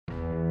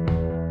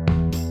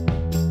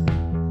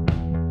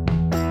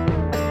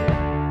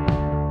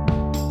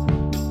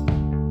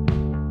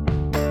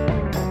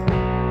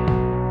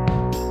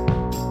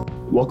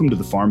Welcome to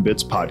the Farm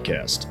Bits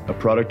Podcast, a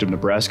product of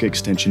Nebraska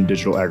Extension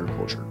Digital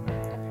Agriculture.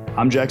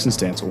 I'm Jackson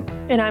Stansel.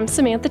 And I'm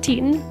Samantha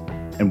Teton.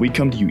 And we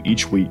come to you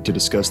each week to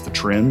discuss the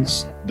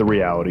trends, the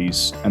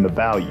realities, and the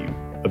value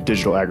of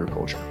digital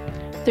agriculture.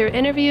 Through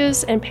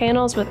interviews and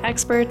panels with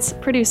experts,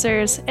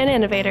 producers, and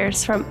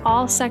innovators from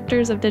all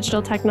sectors of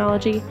digital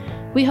technology,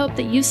 we hope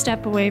that you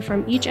step away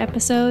from each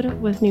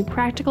episode with new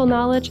practical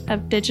knowledge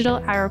of digital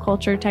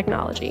agriculture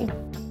technology.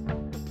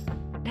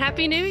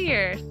 Happy New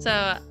Year.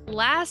 So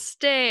last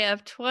day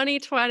of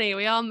 2020,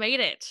 we all made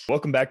it.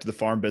 Welcome back to the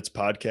Farm Bits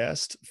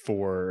Podcast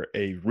for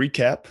a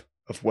recap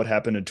of what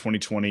happened in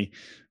 2020.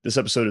 This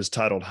episode is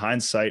titled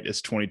Hindsight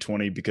is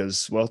 2020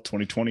 because, well,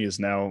 2020 is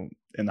now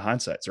in the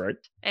hindsights, right?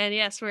 And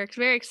yes, we're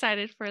very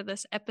excited for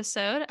this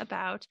episode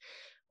about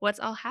what's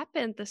all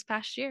happened this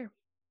past year.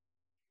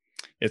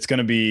 It's going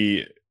to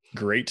be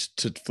great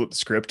to flip the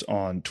script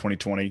on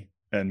 2020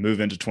 and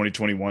move into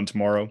 2021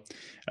 tomorrow.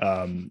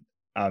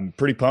 I'm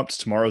pretty pumped.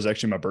 Tomorrow is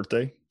actually my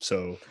birthday.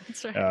 So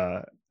That's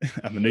right.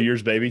 I'm a New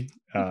Year's baby.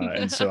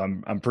 And so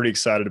I'm pretty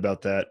excited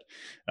about that.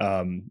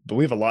 But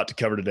we have a lot to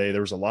cover today.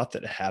 There was a lot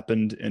that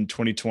happened in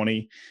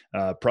 2020.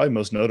 Probably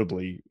most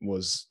notably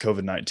was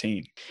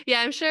COVID-19. Yeah,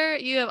 I'm sure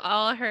you have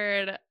all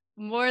heard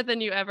more than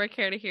you ever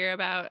care to hear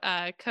about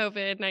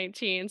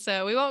COVID-19.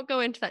 So we won't go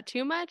into that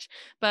too much,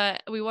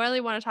 but we really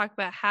want to talk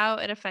about how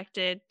it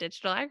affected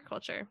digital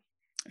agriculture.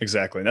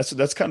 Exactly. And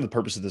that's kind of the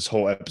purpose of this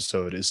whole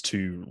episode, is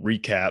to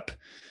recap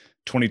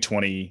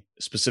 2020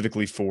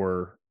 specifically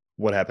for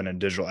what happened in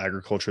digital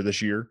agriculture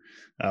this year.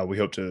 We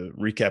hope to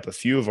recap a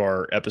few of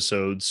our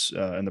episodes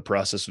in the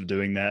process of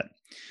doing that.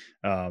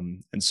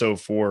 And so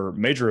for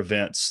major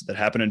events that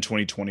happened in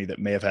 2020 that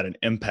may have had an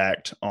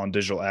impact on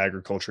digital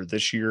agriculture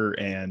this year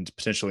and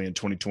potentially in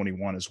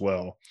 2021 as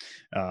well.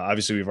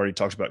 Obviously, we've already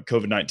talked about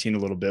COVID-19 a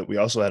little bit. We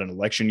also had an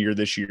election year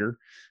this year.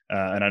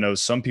 And I know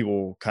some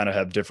people kind of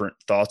have different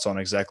thoughts on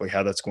exactly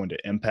how that's going to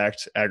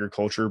impact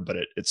agriculture, but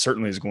it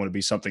certainly is going to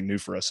be something new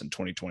for us in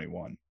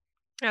 2021.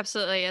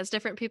 Absolutely. As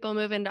different people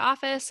move into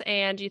office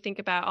and you think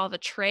about all the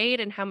trade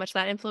and how much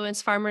that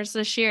influenced farmers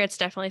this year, it's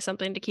definitely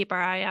something to keep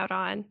our eye out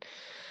on.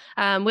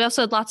 We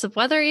also had lots of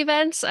weather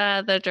events.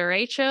 The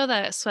derecho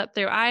that swept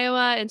through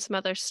Iowa and some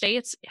other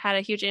states had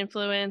a huge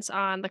influence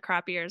on the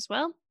crop year as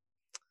well.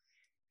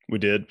 We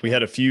did. We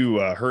had a few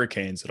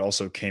hurricanes that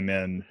also came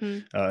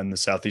in the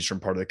southeastern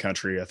part of the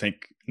country. I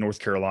think North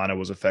Carolina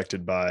was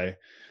affected by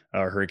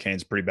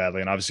hurricanes pretty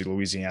badly, and obviously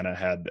Louisiana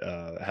had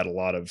a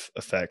lot of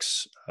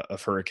effects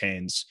of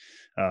hurricanes.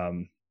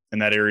 In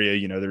that area,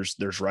 you know,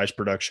 there's rice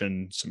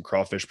production, some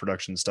crawfish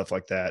production, stuff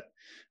like that,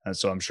 and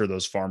so I'm sure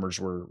those farmers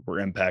were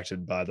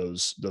impacted by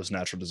those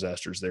natural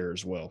disasters there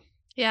as well.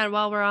 Yeah, and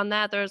while we're on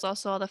that, there was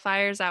also all the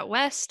fires out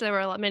west. There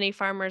were many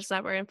farmers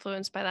that were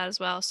influenced by that as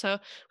well. So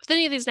with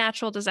any of these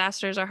natural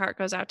disasters, our heart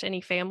goes out to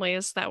any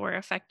families that were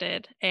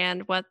affected,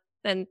 and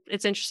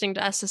it's interesting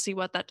to us to see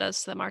what that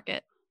does to the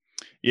market.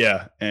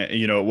 Yeah, and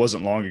you know, it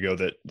wasn't long ago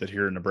that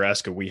here in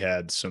Nebraska we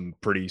had some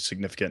pretty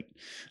significant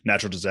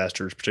natural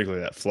disasters,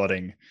 particularly that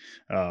flooding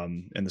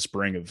in the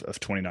spring of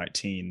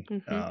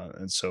 2019,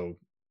 and so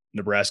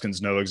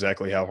Nebraskans know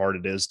exactly how hard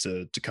it is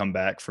to come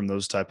back from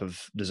those type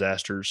of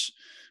disasters.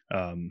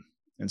 And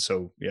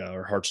so, yeah,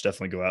 our hearts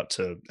definitely go out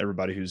to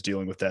everybody who's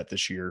dealing with that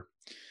this year.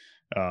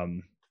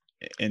 Um,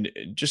 and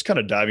just kind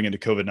of diving into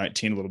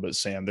COVID-19 a little bit,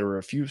 Sam, there were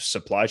a few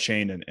supply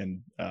chain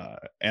and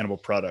animal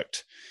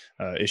product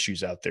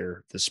issues out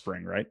there this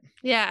spring, right?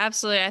 Yeah,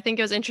 absolutely. I think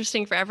it was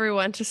interesting for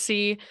everyone to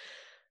see,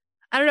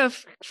 I don't know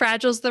if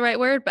fragile is the right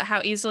word, but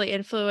how easily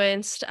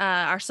influenced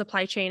our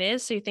supply chain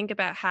is. So you think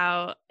about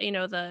how,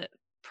 the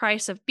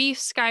price of beef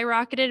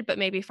skyrocketed, but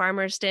maybe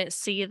farmers didn't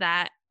see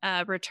that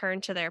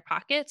return to their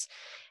pockets.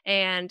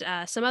 And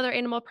some other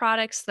animal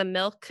products, the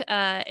milk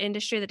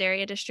industry, the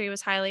dairy industry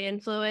was highly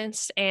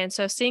influenced. And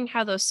so seeing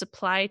how those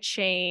supply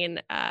chain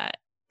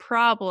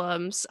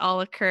problems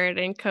all occurred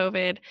in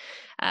COVID,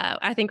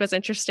 I think was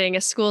interesting.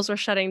 As schools were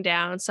shutting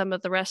down, some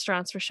of the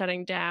restaurants were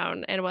shutting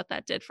down, and what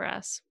that did for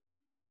us.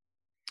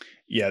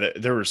 Yeah,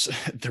 there was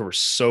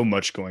so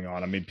much going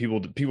on. I mean, people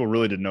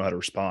really didn't know how to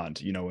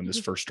respond, you know, when this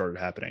first started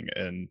happening,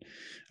 and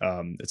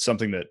it's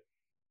something that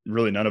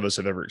really none of us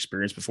have ever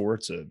experienced before.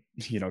 It's a,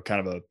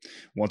 kind of a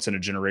once in a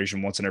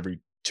generation, once in every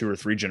 2 or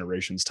 3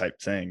 generations type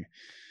thing.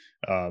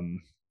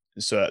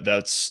 So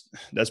that's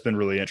been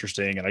really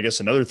interesting. And I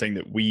guess another thing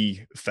that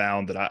we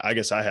found that I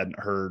guess I hadn't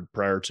heard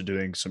prior to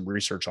doing some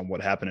research on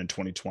what happened in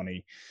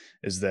 2020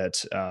 is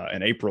that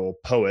in April,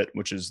 Poet,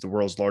 which is the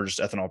world's largest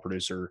ethanol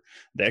producer,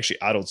 they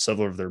actually idled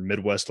several of their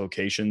Midwest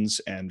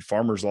locations, and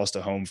farmers lost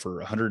a home for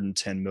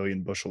 110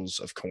 million bushels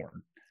of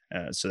corn.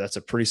 So that's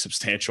a pretty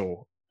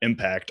substantial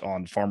impact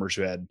on farmers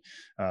who had,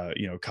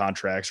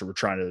 contracts or were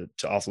trying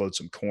to offload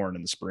some corn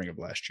in the spring of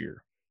last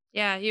year.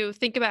 Yeah, you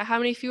think about how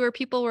many fewer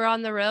people were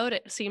on the road.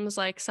 It seems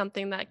like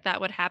something like that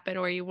would happen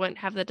where you wouldn't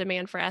have the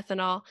demand for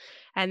ethanol.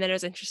 And then it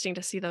was interesting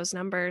to see those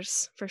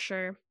numbers for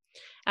sure.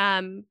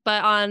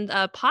 But on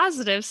a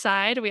positive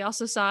side, we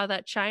also saw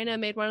that China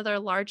made one of their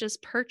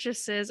largest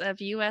purchases of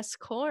US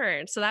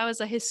corn. So that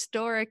was a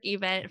historic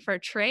event for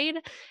trade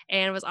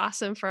and was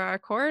awesome for our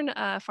corn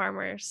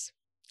farmers.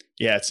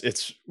 Yeah,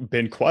 it's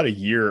been quite a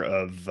year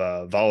of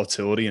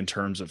volatility in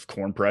terms of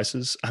corn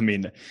prices. I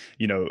mean,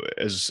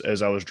 as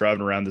I was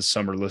driving around this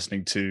summer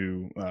listening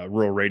to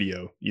rural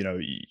radio,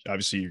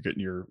 obviously you're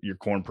getting your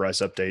corn price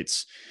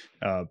updates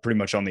pretty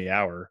much on the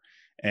hour,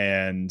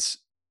 and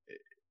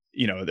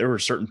there were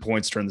certain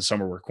points during the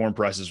summer where corn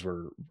prices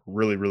were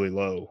really, really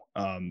low.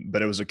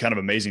 But it was a kind of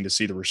amazing to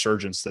see the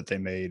resurgence that they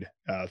made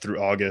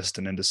through August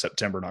and into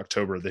September and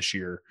October of this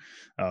year,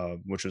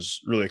 which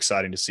was really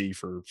exciting to see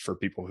for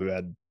people who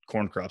had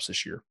corn crops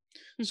this year.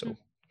 Mhm. So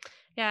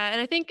Yeah,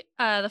 and I think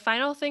the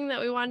final thing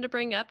that we wanted to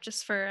bring up,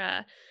 just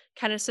for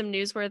kind of some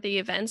newsworthy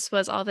events,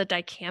 was all the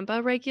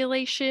dicamba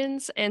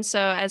regulations. And so,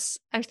 as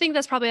I think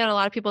that's probably on a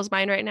lot of people's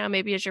mind right now,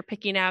 maybe as you're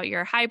picking out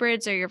your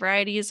hybrids or your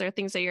varieties or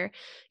things that your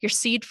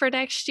seed for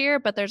next year.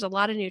 But there's a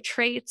lot of new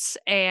traits,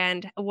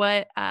 and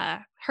what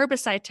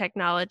herbicide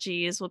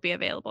technologies will be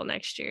available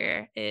next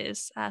year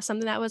is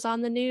something that was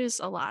on the news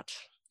a lot.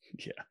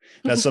 yeah,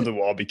 that's something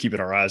we'll all be keeping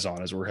our eyes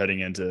on as we're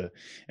heading into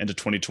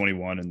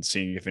 2021 and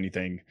seeing if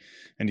anything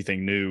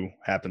new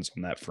happens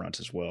on that front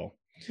as well.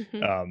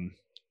 Mhm. Um,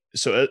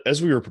 so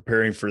as we were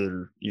preparing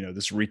for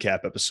this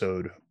recap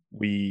episode,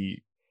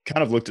 we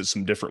kind of looked at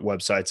some different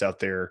websites out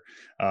there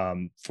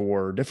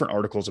for different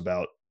articles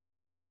about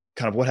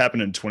kind of what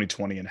happened in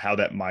 2020 and how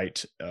that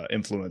might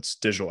influence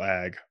digital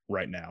ag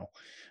right now.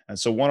 And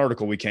so one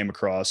article we came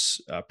across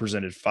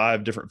presented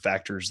 5 different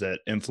factors that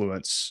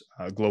influence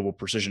global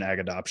precision ag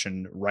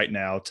adoption right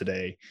now,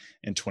 today,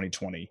 in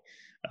 2020.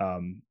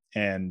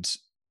 And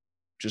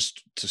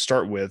just to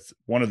start with,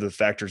 one of the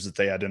factors that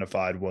they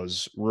identified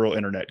was rural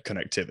internet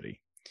connectivity.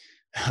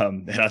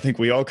 And I think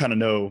we all kind of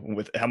know,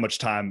 with how much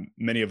time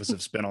many of us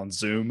have spent on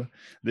Zoom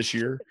this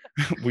year,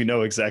 we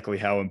know exactly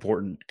how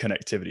important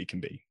connectivity can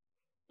be.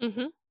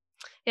 Mhm.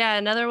 Yeah,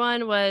 another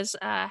one was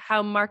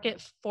how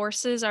market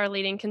forces are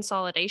leading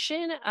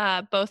consolidation,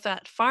 both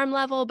at farm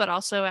level, but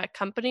also at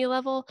company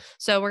level.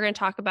 So we're going to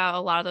talk about a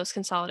lot of those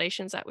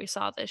consolidations that we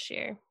saw this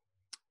year.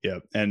 Yeah,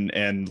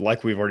 and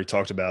like we've already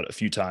talked about a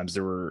few times,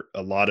 there were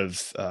a lot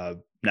of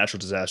natural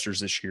disasters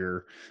this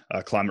year,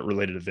 climate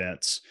related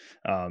events,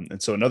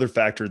 and so another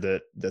factor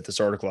that this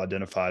article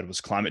identified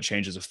was climate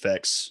change's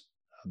effects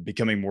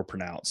becoming more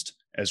pronounced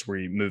as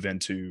we move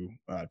into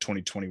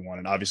 2021,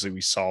 and obviously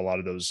we saw a lot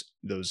of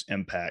those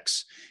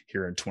impacts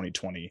here in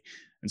 2020.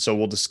 And so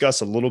we'll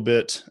discuss a little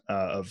bit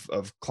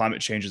of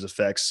climate change's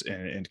effects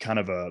in kind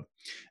of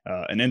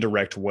an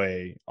indirect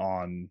way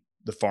on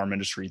the farm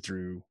industry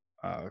through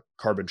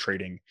carbon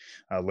trading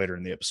later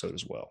in the episode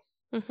as well.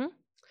 Hmm.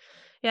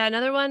 Yeah,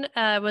 another one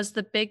was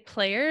the big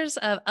players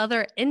of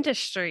other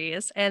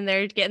industries, and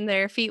they're getting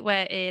their feet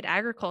wet in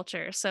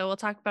agriculture. So we'll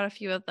talk about a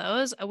few of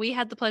those. We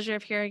had the pleasure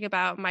of hearing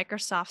about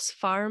Microsoft's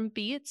Farm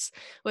Beats,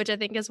 which I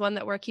think is one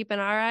that we're keeping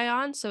our eye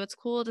on. So it's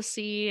cool to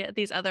see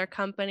these other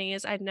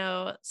companies. I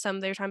know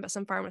they were talking about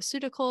some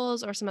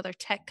pharmaceuticals or some other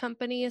tech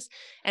companies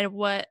and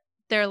what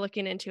they're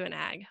looking into in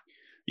ag.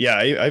 Yeah,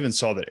 I even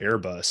saw that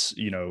Airbus,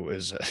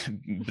 is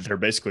they're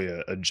basically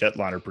a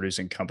jetliner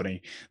producing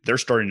company. They're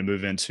starting to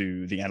move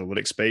into the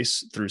analytics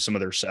space through some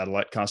of their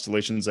satellite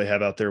constellations they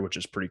have out there, which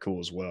is pretty cool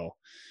as well.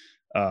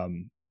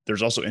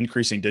 There's also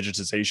increasing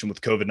digitization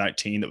with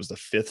COVID-19. That was the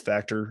fifth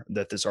factor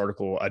that this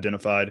article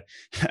identified.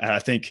 And I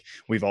think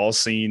we've all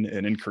seen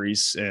an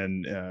increase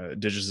in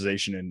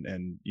digitization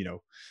and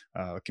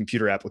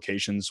computer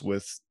applications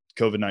with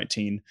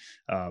COVID-19.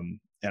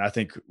 And I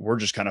think we're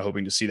just kind of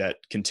hoping to see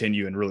that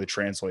continue and really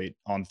translate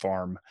on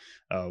farm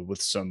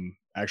with some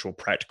actual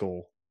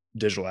practical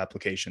digital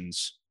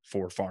applications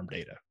for farm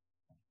data.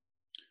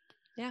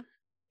 Yeah.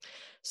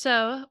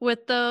 So,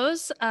 with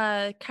those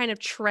kind of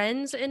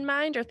trends in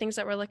mind or things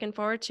that we're looking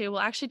forward to,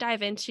 we'll actually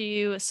dive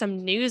into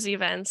some news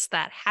events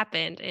that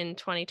happened in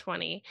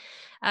 2020.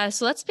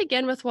 So, let's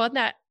begin with one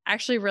that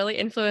actually really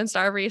influenced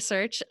our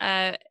research.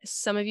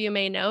 Some of you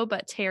may know,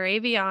 but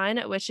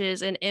Teravion, which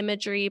is an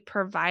imagery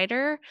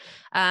provider,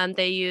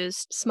 they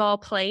used small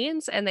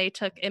planes and they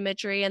took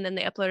imagery and then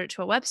they uploaded it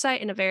to a website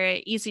in a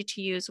very easy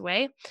to use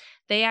way.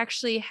 They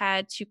actually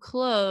had to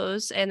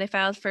close and they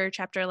filed for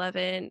Chapter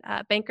 11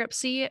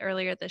 bankruptcy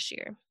earlier this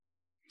year.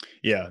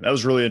 Yeah, that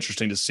was really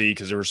interesting to see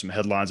because there were some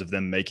headlines of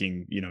them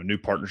making, new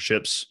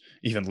partnerships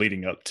even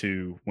leading up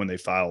to when they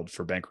filed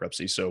for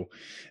bankruptcy. So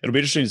it'll be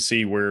interesting to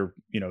see where,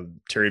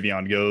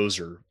 Teravion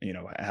goes, or,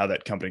 how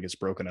that company gets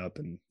broken up,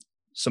 and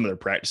some of their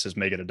practices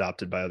may get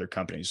adopted by other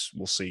companies.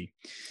 We'll see.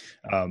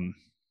 Um,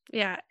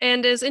 Yeah,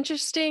 and it's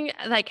interesting,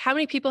 like how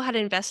many people had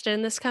invested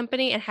in this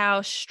company and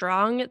how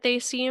strong they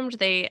seemed.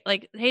 They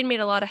had made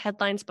a lot of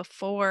headlines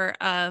before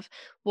of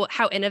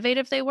how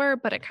innovative they were,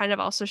 but it kind of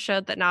also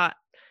showed that not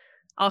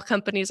all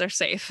companies are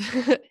safe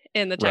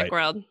in the tech right.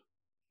 world.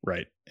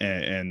 Right.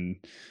 And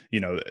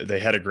they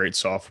had a great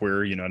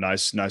software,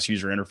 nice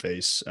user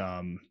interface.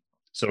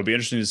 So it'll be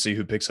interesting to see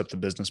who picks up the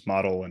business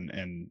model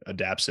and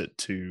adapts it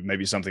to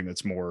maybe something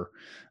that's more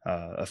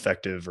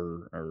effective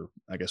or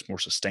I guess more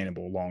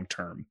sustainable long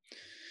term.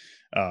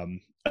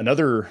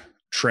 Another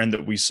trend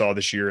that we saw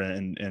this year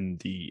in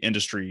the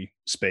industry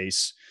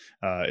space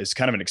is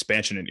kind of an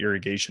expansion in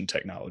irrigation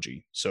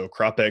technology. So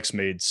CropX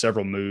made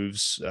several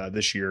moves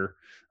this year.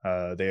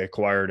 They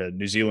acquired a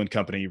New Zealand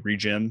company,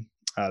 Regen.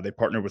 They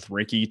partnered with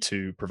Rinky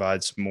to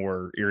provide some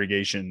more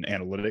irrigation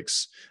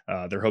analytics.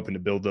 They're hoping to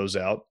build those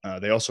out.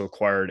 They also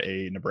acquired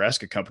a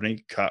Nebraska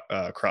company,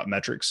 Crop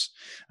Metrics.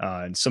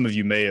 And some of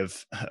you may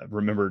have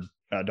remembered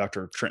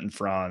Dr. Trenton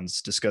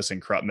Franz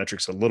discussing crop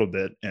metrics a little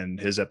bit in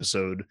his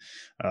episode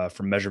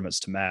From Measurements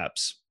to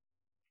Maps.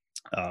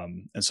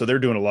 And so they're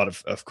doing a lot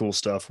of cool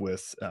stuff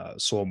with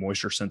soil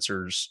moisture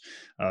sensors,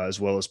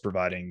 as well as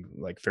providing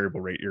like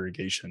variable rate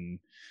irrigation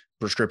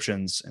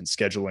prescriptions and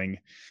scheduling.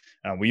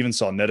 We even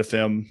saw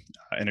Netafim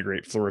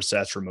integrate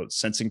Fluorosat's remote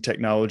sensing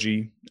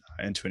technology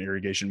into an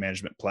irrigation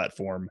management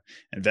platform,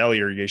 and Valley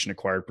Irrigation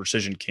acquired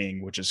Precision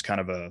King, which is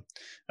kind of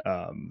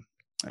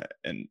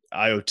an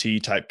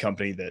IoT type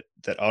company that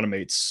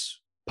automates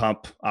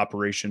pump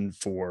operation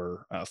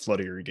for flood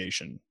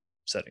irrigation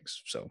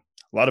settings. So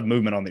a lot of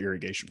movement on the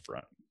irrigation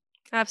front.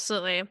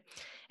 Absolutely.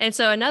 And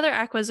so another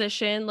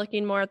acquisition,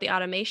 looking more at the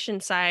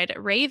automation side,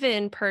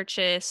 Raven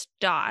purchased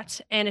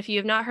Dot. And if you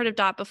have not heard of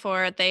Dot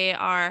before, they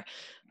are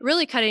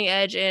really cutting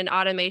edge in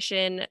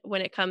automation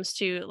when it comes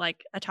to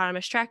like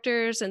autonomous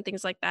tractors and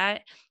things like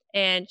that.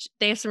 And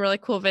they have some really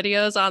cool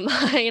videos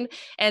online.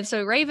 And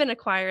so Raven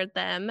acquired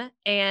them.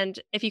 And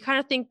if you kind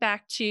of think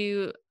back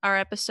to our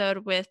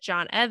episode with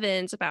John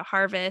Evans about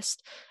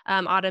harvest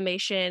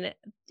automation,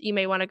 you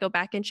may want to go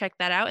back and check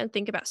that out and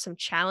think about some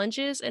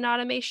challenges in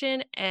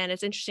automation. And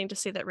it's interesting to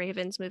see that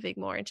Raven's moving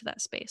more into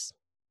that space.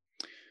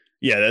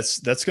 Yeah, that's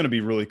going to be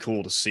really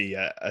cool to see.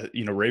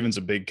 Raven's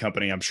a big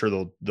company. I'm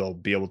sure they'll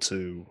be able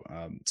to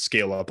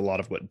scale up a lot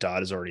of what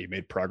Dot has already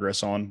made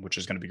progress on, which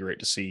is going to be great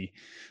to see.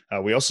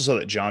 We also saw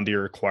that John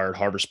Deere acquired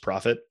Harvest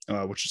Profit,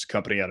 which is a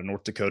company out of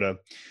North Dakota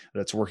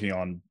that's working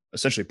on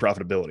essentially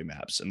profitability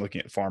maps and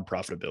looking at farm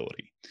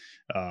profitability.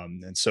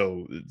 And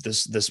so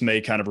this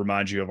may kind of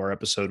remind you of our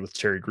episode with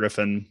Terry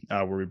Griffin,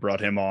 where we brought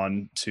him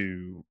on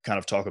to kind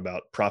of talk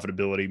about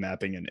profitability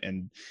mapping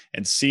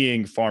and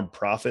seeing farm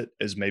profit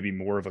as maybe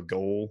more of a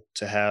goal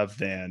to have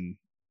than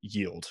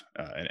yield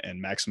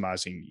and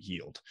maximizing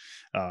yield.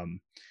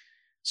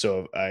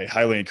 So I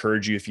highly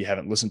encourage you, if you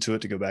haven't listened to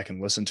it, to go back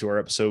and listen to our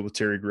episode with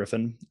Terry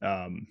Griffin.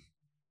 Yeah,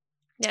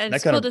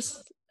 it's cool to.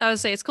 I would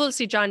say it's cool to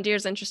see John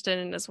Deere's interested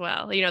in it as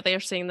well. You know, they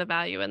are seeing the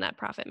value in that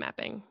profit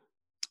mapping.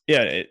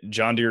 Yeah,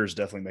 John Deere is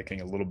definitely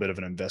making a little bit of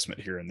an investment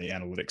here in the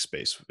analytics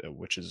space,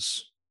 which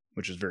is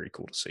very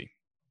cool to see.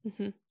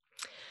 Mm-hmm.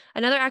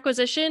 Another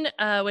acquisition,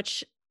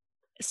 which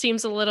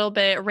seems a little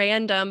bit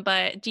random,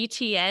 but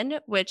DTN,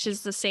 which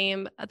is the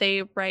same,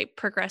 they write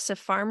Progressive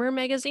Farmer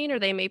magazine, or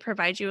they may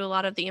provide you a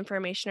lot of the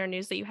information or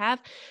news that you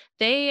have.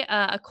 They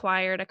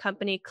acquired a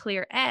company,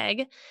 Clear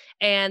Egg,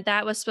 and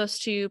that was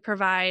supposed to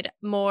provide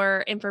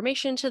more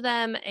information to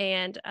them.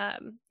 And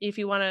if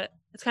you want to,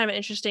 it's kind of an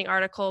interesting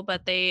article,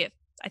 but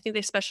I think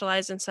they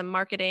specialize in some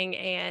marketing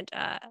and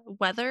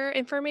weather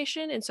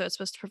information. And so it's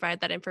supposed to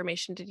provide that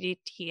information to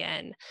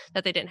DTN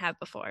that they didn't have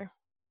before.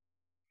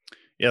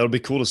 Yeah, it'll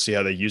be cool to see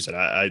how they use it.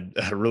 I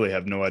really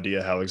have no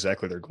idea how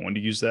exactly they're going to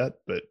use that,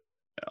 but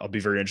I'll be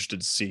very interested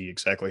to see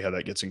exactly how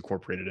that gets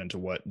incorporated into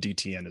what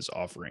DTN is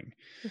offering.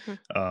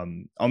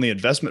 Mm-hmm. On the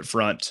investment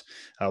front,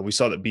 we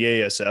saw that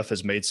BASF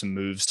has made some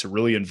moves to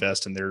really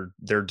invest in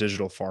their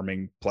digital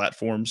farming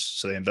platforms.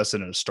 So they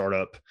invested in a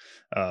startup,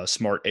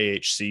 Smart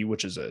AHC,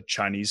 which is a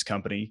Chinese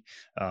company,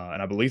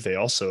 and I believe they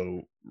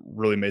also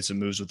really made some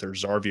moves with their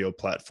Zarvio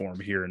platform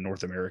here in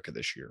North America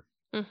this year.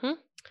 Mm-hmm.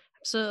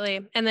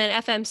 Absolutely. And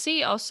then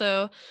FMC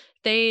also,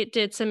 they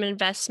did some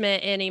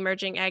investment in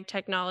emerging ag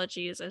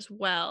technologies as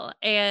well.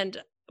 And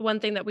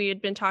one thing that we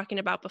had been talking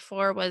about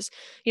before was,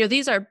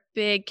 these are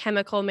big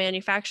chemical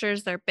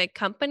manufacturers, they're big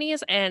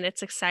companies, and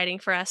it's exciting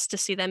for us to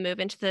see them move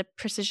into the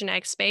precision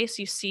ag space.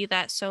 You see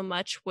that so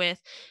much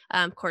with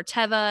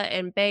Corteva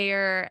and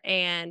Bayer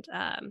and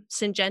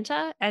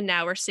Syngenta, and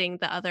now we're seeing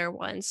the other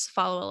ones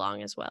follow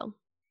along as well.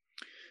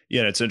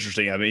 Yeah, it's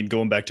interesting. I mean,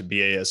 going back to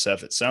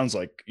BASF, it sounds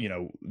like,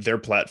 their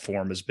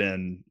platform has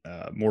been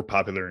more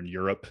popular in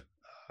Europe,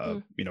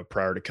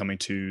 prior to coming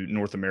to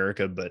North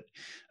America. But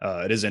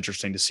it is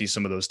interesting to see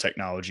some of those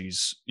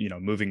technologies,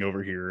 moving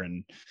over here.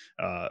 And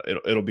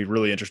it'll be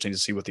really interesting to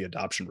see what the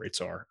adoption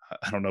rates are.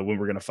 I don't know when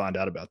we're going to find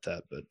out about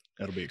that, but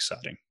it'll be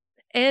exciting.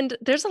 And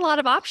there's a lot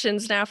of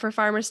options now for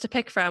farmers to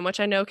pick from,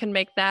 which I know can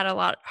make that a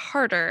lot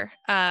harder.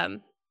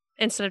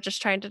 Instead of just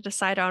trying to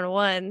decide on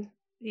one,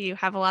 you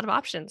have a lot of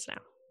options now.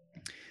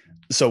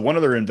 So one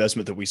other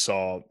investment that we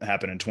saw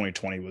happen in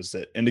 2020 was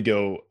that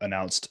Indigo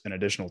announced an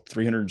additional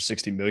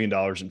 $360 million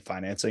in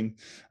financing,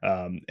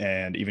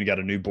 and even got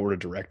a new board of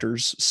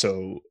directors.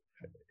 So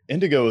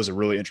Indigo is a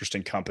really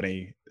interesting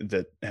company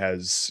that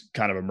has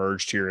kind of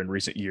emerged here in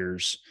recent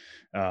years.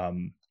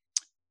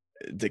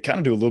 They kind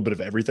of do a little bit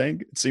of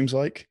everything, it seems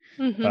like.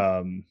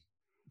 Mm-hmm.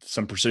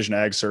 some precision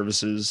ag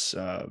services,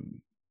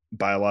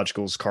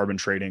 biologicals, carbon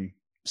trading.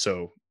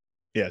 So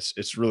yes,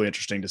 it's really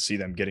interesting to see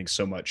them getting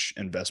so much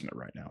investment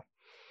right now.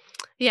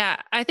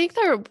 Yeah, I think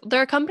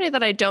they're a company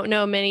that I don't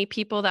know many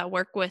people that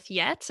work with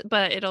yet,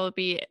 but it'll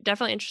be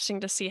definitely interesting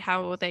to see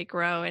how they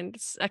grow, and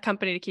it's a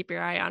company to keep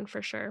your eye on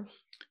for sure.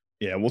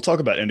 Yeah, we'll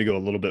talk about Indigo a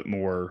little bit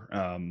more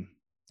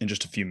in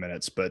just a few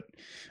minutes, but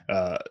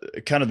uh,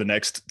 kind of the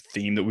next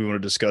theme that we want to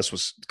discuss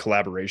was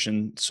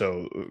collaboration.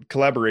 So,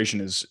 collaboration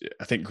is,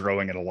 I think,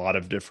 growing in a lot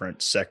of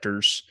different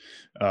sectors,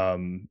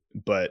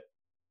 but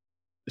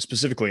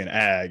specifically in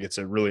ag, it's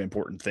a really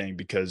important thing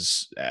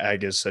because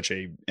ag is such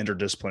a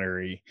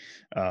interdisciplinary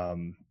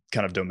kind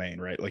of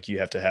domain, right? Like you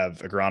have to have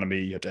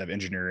agronomy, you have to have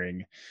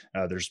engineering.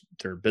 There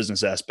are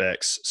business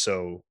aspects,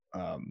 so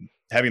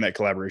having that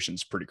collaboration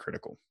is pretty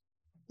critical.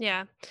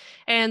 Yeah.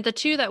 And the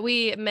two that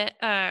we met,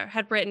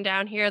 had written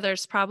down here,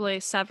 there's probably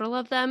several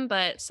of them,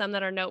 but some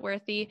that are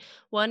noteworthy.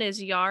 One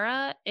is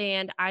Yara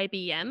and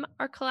IBM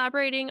are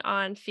collaborating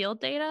on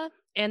field data.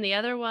 And the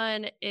other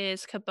one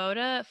is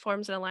Kubota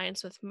forms an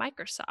alliance with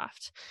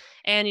Microsoft.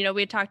 And,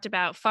 we had talked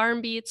about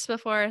FarmBeats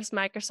before as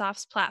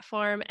Microsoft's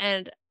platform.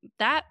 And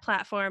that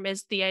platform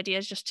is the idea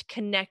is just to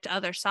connect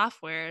other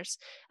softwares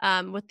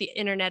with the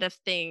Internet of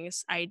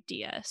Things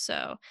idea.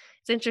 So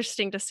it's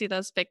interesting to see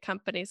those big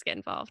companies get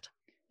involved.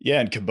 Yeah,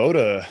 and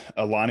Kubota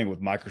aligning with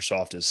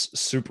Microsoft is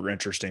super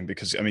interesting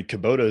because I mean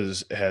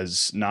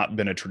has not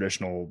been a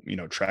traditional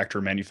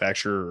tractor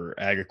manufacturer or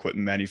ag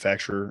equipment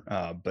manufacturer,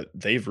 but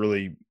they've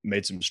really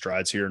made some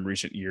strides here in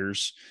recent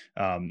years,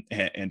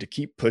 and to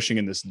keep pushing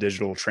in this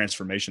digital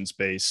transformation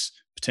space,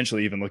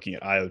 potentially even looking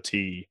at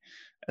IoT,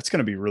 that's going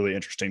to be really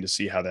interesting to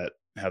see how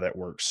that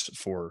works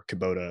for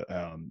Kubota,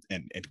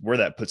 and where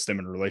that puts them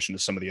in relation to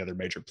some of the other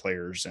major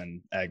players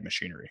in ag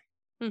machinery.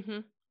 Hmm.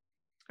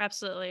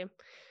 Absolutely.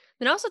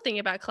 And also thinking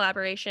about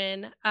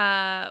collaboration,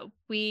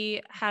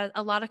 we had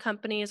a lot of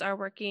companies are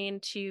working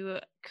to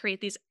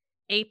create these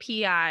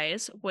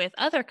APIs with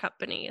other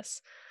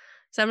companies.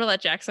 So I'm gonna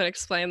let Jackson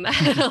explain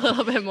that a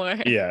little bit more.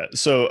 Yeah.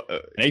 So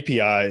an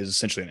API is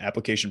essentially an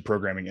application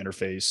programming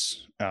interface.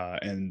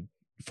 And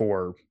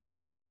for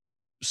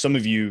some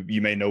of you,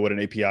 you may know what an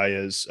API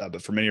is,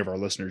 but for many of our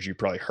listeners, you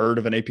probably heard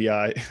of an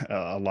API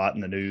a lot in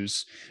the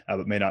news,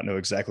 but may not know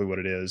exactly what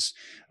it is.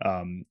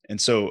 And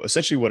so,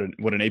 essentially,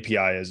 what an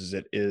API is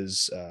it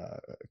is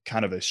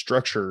kind of a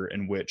structure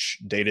in which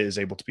data is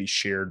able to be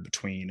shared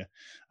between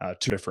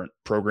two different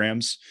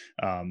programs.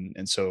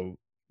 And so,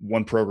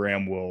 one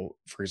program will,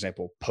 for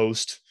example,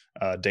 post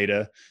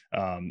data,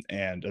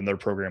 and another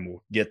program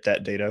will get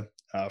that data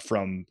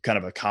from kind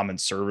of a common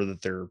server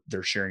that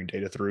they're sharing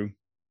data through.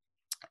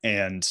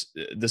 And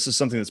this is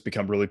something that's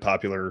become really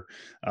popular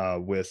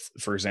with,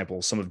 for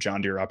example, some of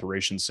John Deere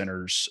Operation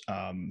Center's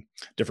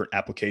different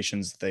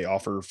applications that they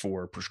offer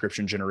for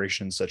prescription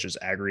generation, such as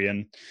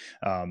Agrion.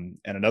 And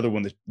another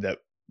one that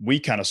we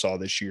kind of saw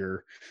this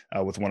year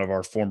with one of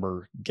our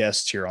former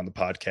guests here on the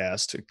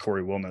podcast,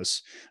 Corey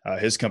Wilness.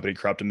 His company,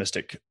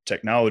 Croptomistic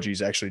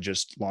Technologies, actually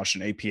just launched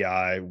an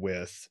API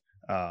with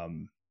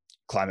um,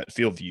 Climate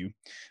Field View,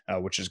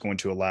 which is going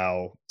to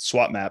allow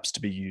SWAT maps to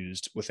be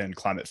used within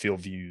Climate Field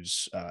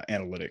View's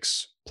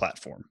analytics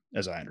platform,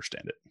 as I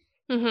understand it.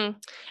 Hmm.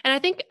 And I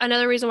think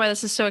another reason why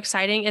this is so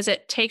exciting is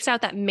it takes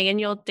out that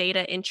manual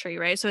data entry,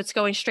 right? So it's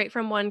going straight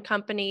from one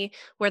company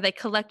where they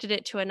collected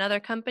it to another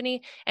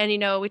company. And,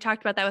 we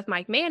talked about that with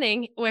Mike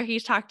Manning, where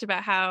he's talked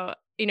about how,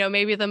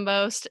 maybe the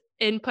most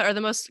input or the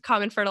most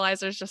common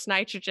fertilizer is just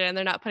nitrogen.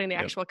 They're not putting the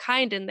Yep. actual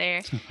kind in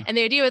there. And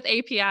the idea with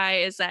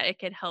API is that it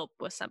can help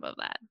with some of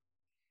that.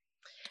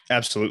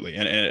 Absolutely,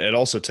 and it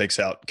also takes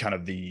out kind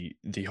of the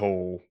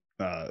whole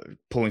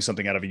pulling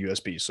something out of a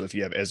USB. So if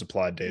you have as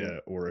applied Mhm.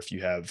 data, or if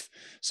you have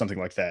something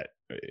like that,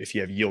 if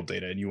you have yield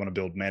data and you want to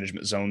build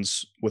management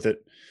zones with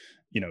it,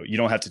 you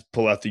don't have to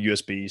pull out the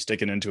USB,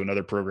 stick it into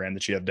another program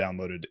that you have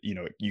downloaded.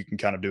 You can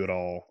kind of do it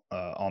all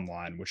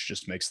online, which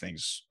just makes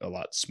things a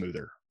lot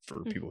smoother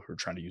for people who are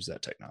trying to use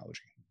that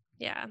technology.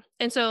 Yeah.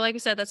 And so, like I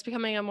said, that's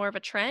becoming a more of a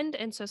trend.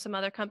 And so, some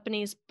other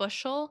companies,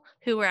 Bushel,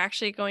 who we're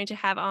actually going to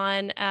have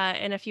on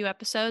in a few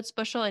episodes,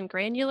 Bushel and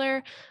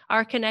Granular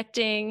are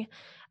connecting.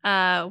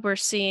 We're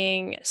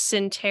seeing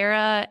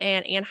Synterra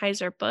and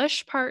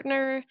Anheuser-Busch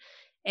partner,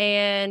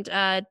 and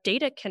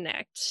Data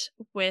Connect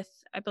with,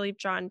 I believe,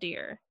 John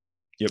Deere.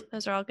 Yep.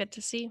 Those are all good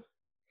to see.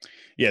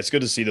 Yeah, it's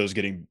good to see those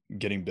getting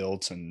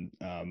built, and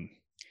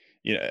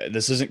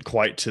this isn't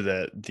quite to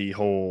the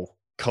whole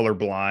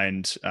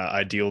colorblind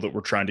ideal that we're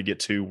trying to get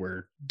to,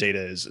 where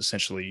data is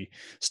essentially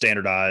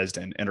standardized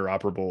and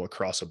interoperable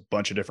across a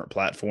bunch of different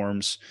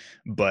platforms.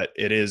 But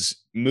it is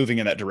moving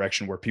in that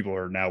direction where people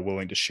are now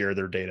willing to share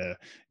their data,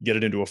 get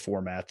it into a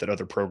format that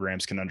other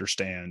programs can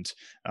understand,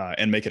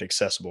 and make it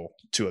accessible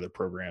to other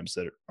programs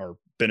that are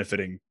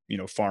benefiting,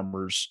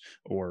 farmers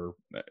or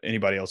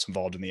anybody else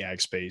involved in the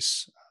ag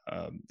space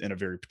in a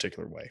very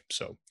particular way.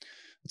 So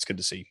it's good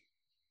to see.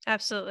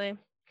 Absolutely.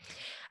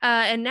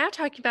 And now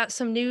talking about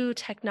some new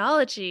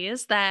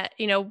technologies that,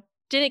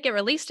 didn't get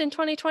released in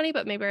 2020,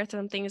 but maybe are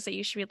some things that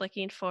you should be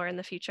looking for in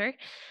the future.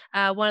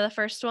 One of the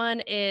first one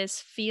is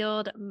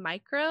Field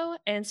Micro,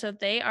 and so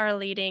they are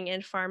leading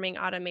in farming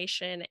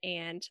automation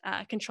and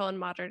control and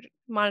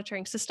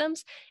monitoring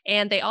systems,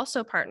 and they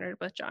also partnered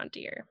with John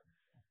Deere.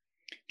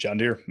 John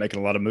Deere making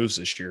a lot of moves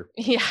this year.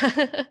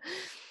 Yeah.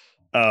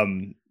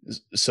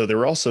 So there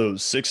were also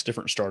 6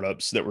 different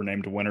startups that were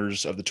named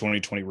winners of the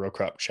 2020 Row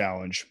Crop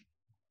Challenge.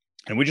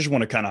 And we just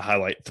want to kind of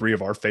highlight 3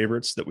 of our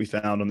favorites that we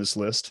found on this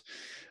list.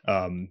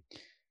 Um,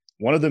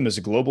 One of them is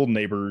Global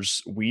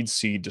Neighbors Weed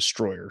Seed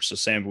Destroyer. So,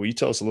 Sam, will you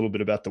tell us a little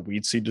bit about the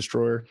Weed Seed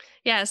Destroyer?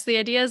 Yes, the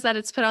idea is that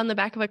it's put on the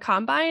back of a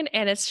combine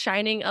and it's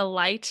shining a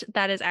light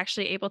that is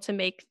actually able to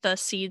make the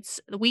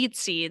weed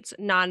seeds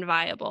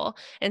non-viable.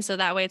 And so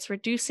that way it's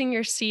reducing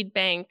your seed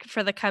bank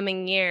for the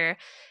coming year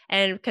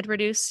and could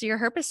reduce your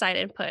herbicide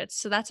inputs.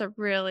 So that's a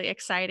really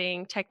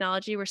exciting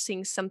technology. We're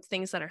seeing some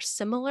things that are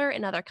similar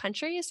in other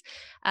countries,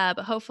 but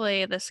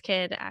hopefully this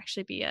could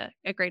actually be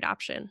a great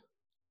option.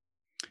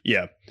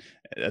 Yeah,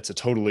 that's a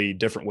totally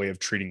different way of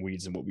treating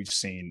weeds than what we've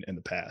seen in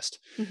the past.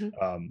 Mhm.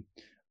 Um,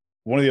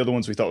 One of the other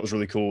ones we thought was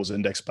really cool is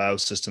Index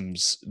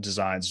Biosystems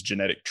designs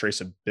genetic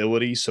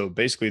traceability. So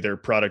basically, their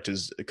product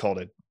is called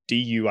a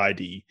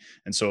DUID.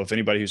 And so, if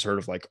anybody who's heard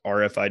of like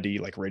RFID,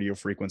 like radio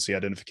frequency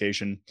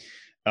identification,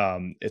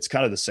 it's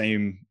kind of the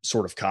same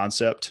sort of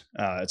concept.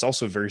 It's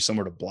also very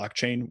similar to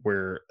blockchain,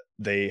 where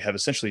they have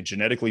essentially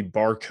genetically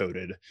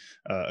barcoded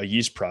a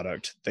yeast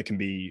product that can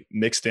be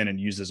mixed in and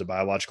used as a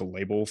biological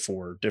label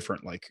for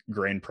different like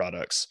grain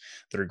products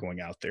that are going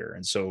out there.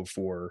 And so,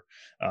 for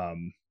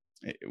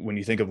when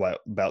you think of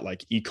about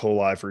like E.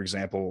 coli, for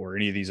example, or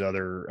any of these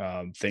other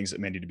things that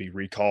may need to be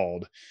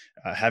recalled,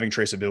 having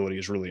traceability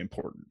is really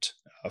important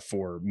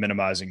for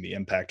minimizing the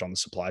impact on the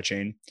supply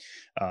chain.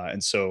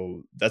 And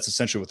so that's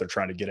essentially what they're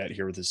trying to get at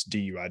here with this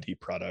DUID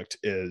product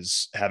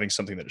is having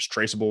something that is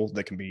traceable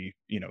that can be,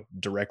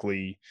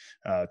 directly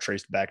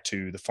traced back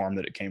to the farm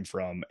that it came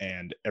from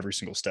and every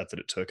single step that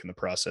it took in the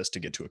process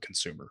to get to a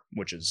consumer,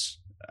 which is,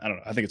 I don't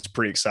know, I think it's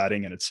pretty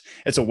exciting. And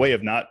it's a way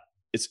of not,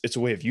 it's a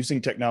way of using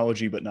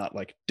technology, but not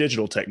like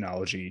digital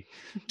technology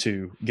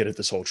to get at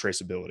this whole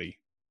traceability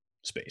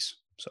space.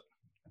 So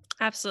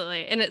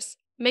Absolutely. And it's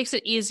makes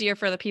it easier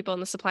for the people in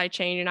the supply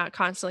chain. You're not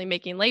constantly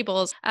making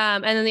labels.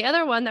 And then the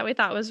other one that we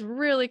thought was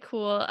really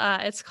cool,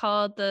 it's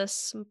called the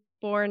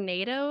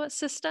Spornado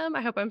system.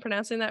 I hope I'm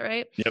pronouncing that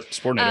right. yep,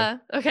 Sportnado.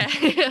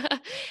 Okay.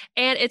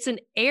 And it's an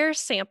air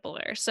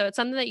sampler. So it's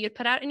something that you'd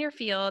put out in your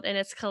field and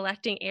it's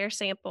collecting air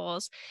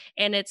samples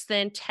and it's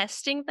then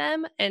testing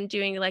them and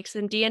doing like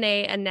some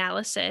DNA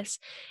analysis.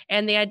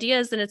 And the idea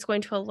is that it's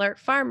going to alert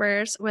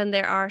farmers when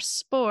there are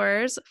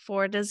spores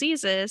for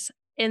diseases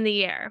in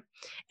the air.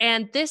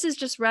 And this is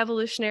just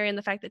revolutionary in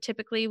the fact that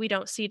typically we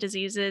don't see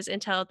diseases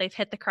until they've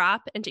hit the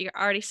crop and you're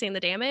already seeing the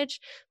damage.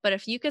 But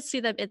if you could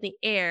see them in the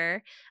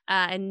air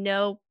and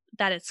know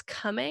that it's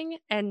coming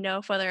and know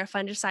if whether a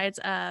fungicide's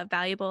a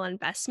valuable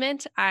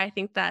investment, I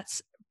think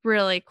that's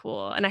really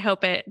cool. And I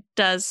hope it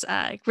does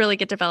really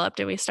get developed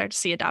and we start to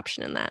see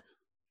adoption in that.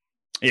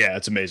 Yeah,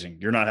 it's amazing.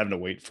 You're not having to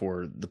wait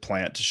for the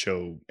plant to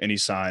show any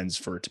signs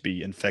for it to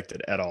be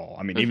infected at all.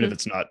 I mean, even if Hmm.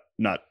 it's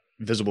not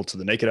visible to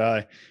the naked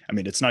eye, I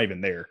mean, it's not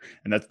even there,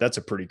 and that's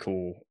a pretty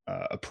cool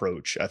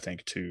approach, I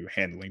think, to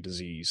handling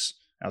disease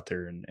out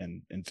there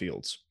in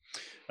fields.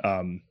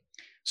 Um,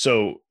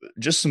 so,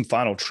 just some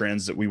final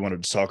trends that we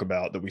wanted to talk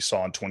about that we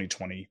saw in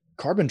 2020.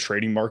 Carbon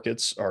trading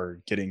markets are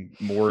getting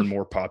more and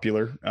more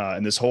popular,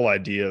 and this whole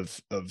idea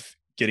of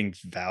getting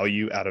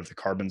value out of the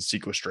carbon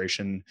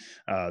sequestration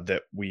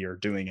that we are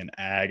doing in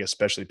ag,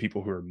 especially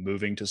people who are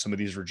moving to some of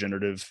these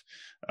regenerative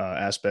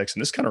aspects.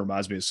 And this kind of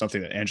reminds me of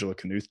something that Angela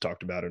Knuth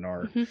talked about in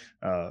our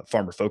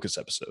Farmer Focus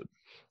episode.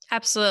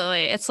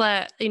 Absolutely. It's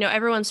like,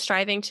 everyone's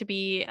striving to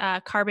be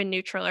carbon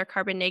neutral or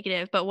carbon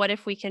negative, but what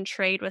if we can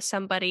trade with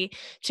somebody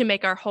to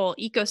make our whole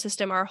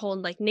ecosystem, our whole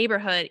like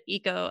neighborhood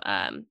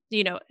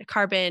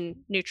carbon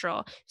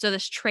neutral? So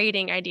this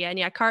trading idea, and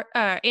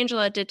yeah,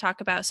 Angela did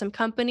talk about some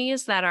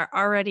companies that are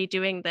already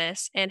doing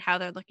this and how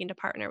they're looking to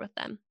partner with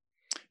them.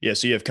 Yeah,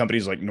 so you have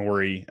companies like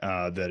Nori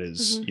that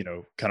is,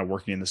 Hmm. kind of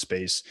working in the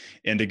space.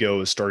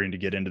 Indigo is starting to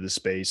get into the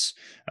space,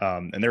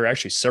 and there are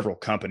actually several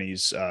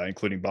companies,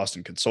 including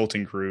Boston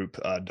Consulting Group,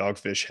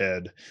 Dogfish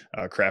Head,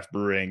 Craft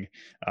Brewing,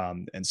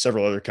 and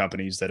several other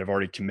companies that have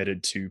already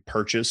committed to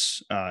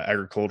purchase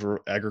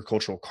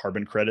agricultural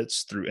carbon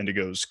credits through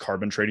Indigo's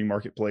carbon trading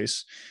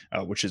marketplace,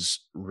 which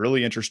is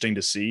really interesting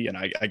to see. And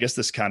I guess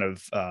this kind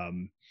of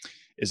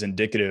is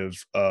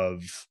indicative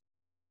of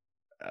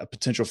a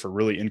potential for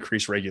really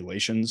increased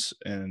regulations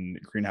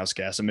and greenhouse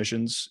gas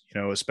emissions,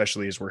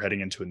 especially as we're heading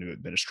into a new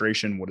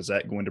administration. What is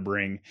that going to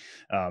bring?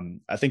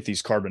 I think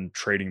these carbon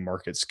trading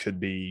markets could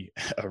be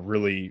a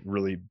really,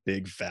 really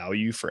big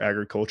value for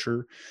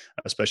agriculture,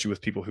 especially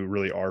with people who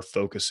really are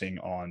focusing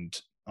on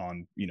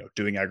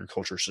doing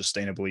agriculture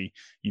sustainably.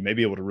 You may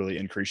be able to really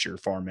increase your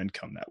farm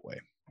income that way.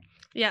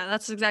 Yeah,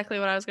 that's exactly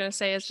what I was going to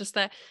say. Is just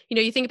that,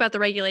 you think about the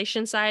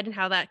regulation side and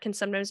how that can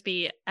sometimes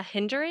be a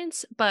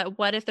hindrance, but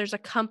what if there's a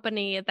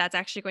company that's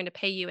actually going to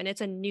pay you and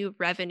it's a new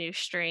revenue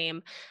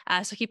stream?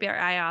 So keep your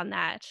eye on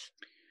that.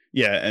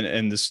 Yeah,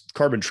 and this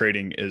carbon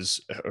trading is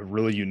a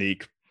really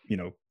unique,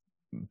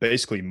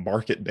 basically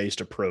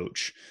market-based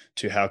approach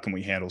to how can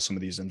we handle some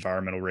of these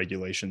environmental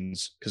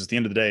regulations. Because at the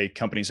end of the day,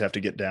 companies have to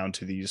get down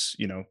to these,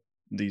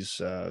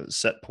 these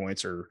set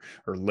points or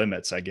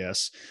limits, I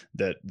guess,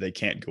 that they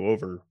can't go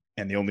over.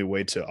 And the only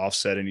way to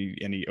offset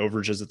any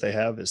overages that they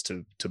have is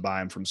to buy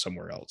them from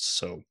somewhere else.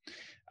 So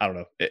I don't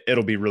know.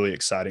 It'll be really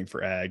exciting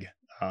for ag.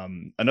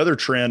 Another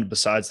trend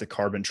besides the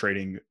carbon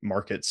trading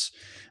markets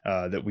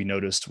that we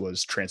noticed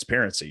was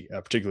transparency,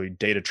 particularly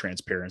data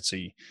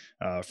transparency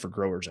for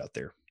growers out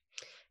there.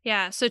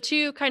 Yeah. So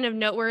two kind of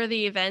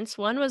noteworthy events.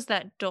 One was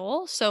that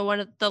Dole, so one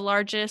of the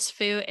largest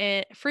fruit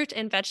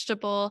and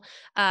vegetable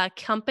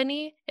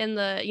company in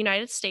the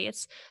United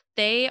States,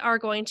 they are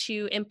going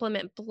to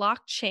implement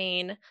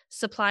blockchain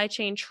supply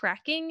chain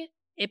tracking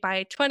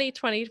by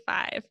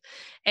 2025.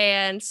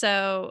 And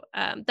so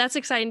that's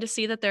exciting to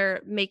see that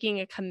they're making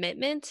a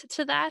commitment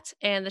to that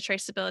and the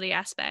traceability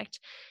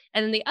aspect.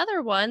 And then the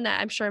other one that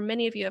I'm sure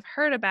many of you have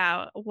heard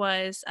about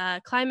was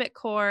Climate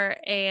Corps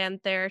and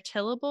their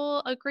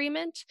tillable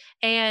agreement.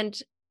 And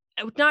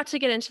not to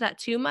get into that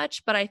too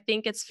much, but I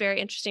think it's very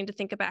interesting to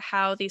think about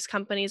how these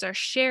companies are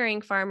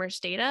sharing farmers'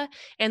 data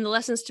and the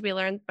lessons to be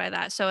learned by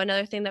that. So,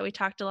 another thing that we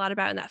talked a lot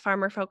about in that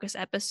farmer focus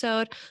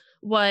episode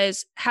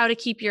was how to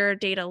keep your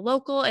data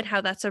local and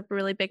how that's a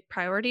really big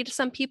priority to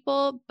some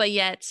people, but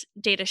yet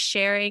data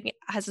sharing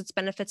has its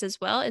benefits as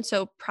well. And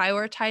so,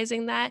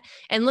 prioritizing that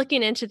and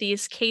looking into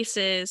these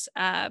cases,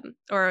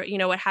 or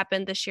what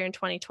happened this year in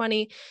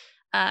 2020,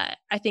 I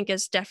think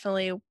is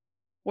definitely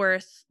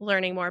worth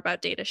learning more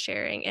about data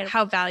sharing and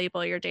how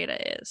valuable your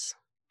data is.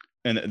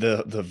 And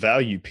the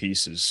value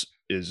piece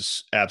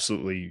is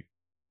absolutely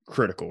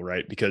critical,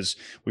 right? Because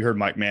we heard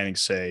Mike Manning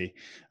say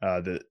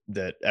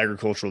that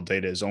agricultural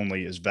data is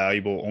only as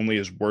valuable, only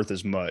as worth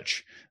as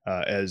much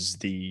as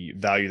the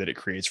value that it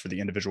creates for the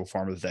individual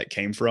farmer that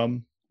came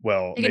from.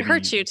 Well, It can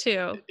hurt maybe you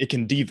too. it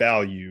can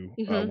devalue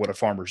Mhm. what a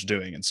farmer's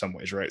doing in some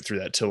ways, right? Through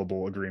that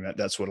tillable agreement.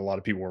 That's what a lot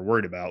of people were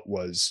worried about,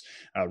 was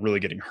really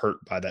getting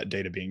hurt by that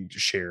data being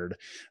shared.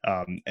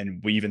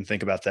 And we even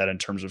think about that in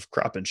terms of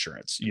crop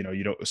insurance. You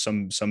don't,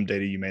 some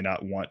data you may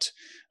not want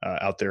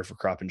out there for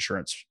crop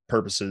insurance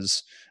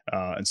purposes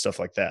and stuff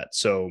like that.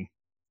 So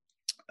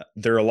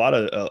there are a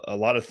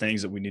lot of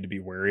things that we need to be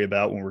wary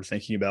about when we're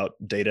thinking about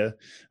data,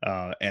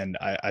 and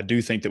I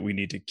do think that we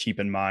need to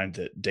keep in mind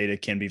that data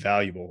can be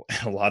valuable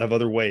in a lot of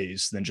other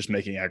ways than just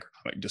making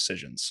agronomic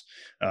decisions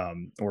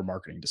or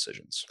marketing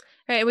decisions.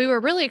 Right. We were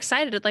really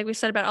excited, like we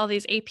said, about all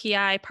these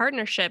API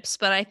partnerships,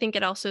 but I think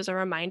it also is a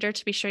reminder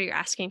to be sure you're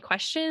asking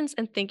questions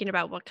and thinking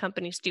about what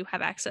companies do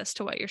have access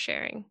to what you're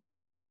sharing.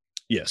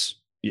 Yes,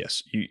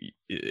 yes.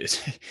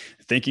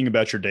 Thinking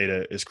about your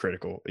data is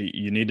critical.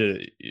 You need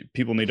to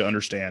People need to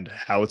understand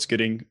how it's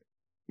getting,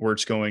 where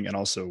it's going, and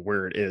also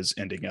where it is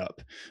ending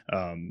up.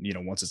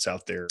 Once it's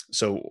out there.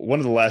 So one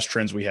of the last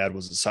trends we had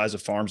was the size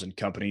of farms and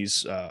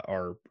companies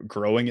are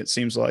growing. It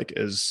seems like,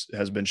 as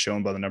has been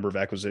shown by the number of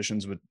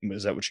acquisitions.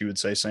 Is that what you would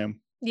say,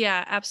 Sam?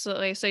 Yeah,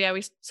 absolutely. So yeah,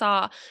 we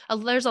saw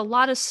there's a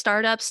lot of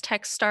startups,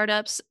 tech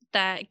startups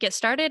that get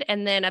started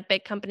and then a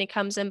big company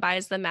comes and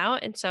buys them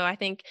out. And so I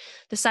think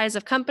the size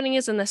of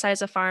companies and the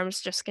size of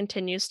farms just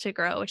continues to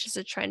grow, which is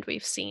a trend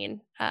we've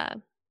seen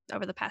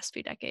over the past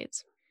few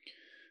decades.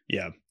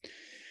 Yeah,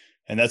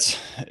 and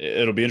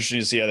it'll be interesting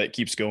to see how that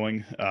keeps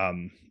going.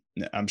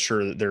 I'm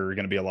sure that there are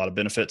going to be a lot of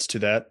benefits to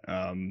that,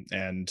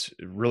 and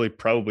really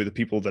probably the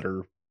people that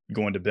are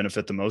going to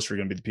benefit the most are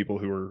going to be the people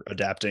who are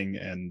adapting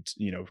and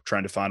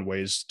trying to find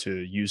ways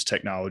to use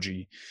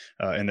technology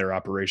in their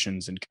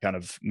operations and kind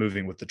of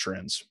moving with the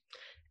trends.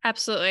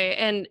 Absolutely.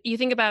 And you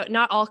think about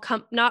not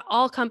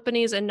all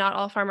companies and not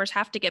all farmers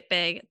have to get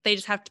big. They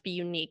just have to be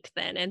unique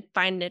then and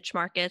find niche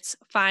markets,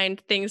 find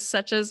things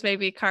such as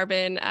maybe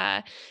carbon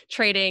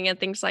trading and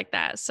things like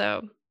that.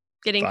 So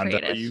getting Find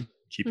creative. value,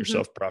 keep Hmm.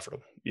 yourself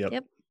profitable. Yep,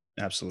 Yep.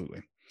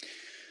 absolutely.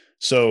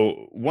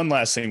 So, one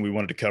last thing we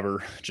wanted to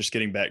cover, just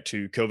getting back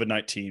to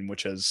COVID-19,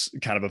 which has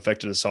kind of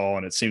affected us all,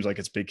 and it seems like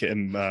it's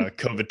become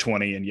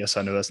COVID-20. And yes,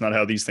 I know that's not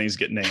how these things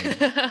get named.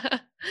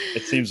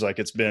 It seems like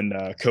it's been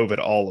COVID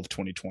all of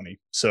 2020.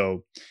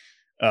 So,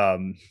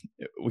 um,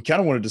 we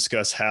kind of want to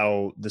discuss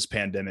how this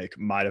pandemic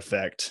might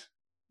affect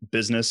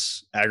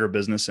business,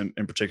 agribusiness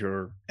in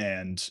particular,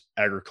 and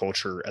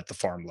agriculture at the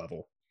farm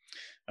level.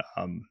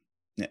 Um,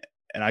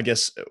 and I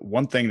guess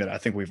one thing that I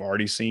think we've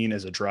already seen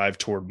is a drive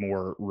toward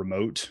more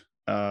remote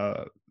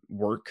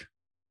work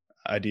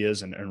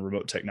ideas and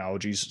remote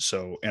technologies.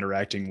 So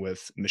interacting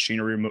with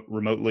machinery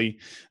remotely,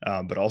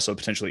 but also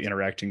potentially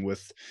interacting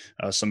with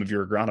some of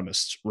your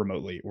agronomists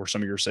remotely or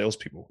some of your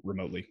salespeople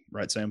remotely.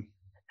 Right, Sam?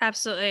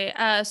 Absolutely.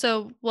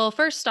 Well,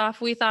 first off,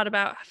 we thought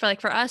about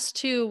for us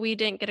too. We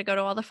didn't get to go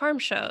to all the farm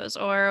shows,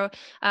 or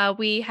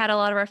we had a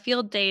lot of our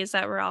field days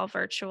that were all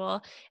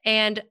virtual.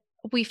 And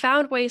we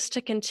found ways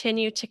to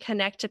continue to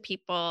connect to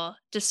people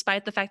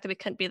despite the fact that we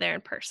couldn't be there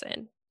in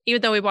person,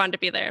 even though we wanted to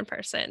be there in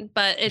person.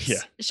 But Yeah.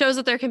 it shows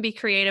that there can be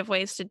creative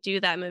ways to do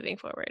that moving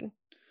forward.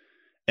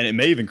 And it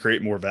may even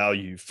create more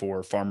value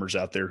for farmers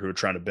out there who are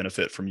trying to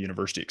benefit from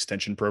university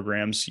extension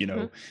programs.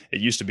 Mhm. It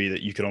used to be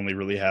that you could only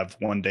really have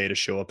one day to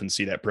show up and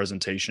see that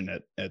presentation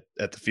at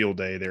the field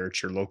day there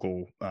at your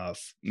local,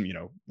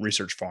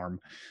 research farm.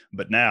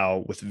 But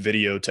now with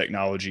video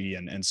technology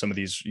and some of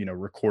these,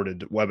 recorded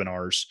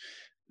webinars,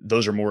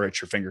 those are more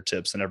at your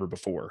fingertips than ever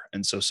before.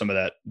 And so some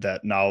of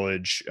that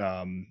knowledge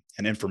and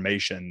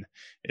information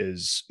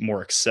is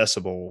more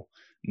accessible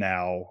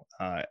now,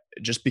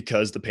 just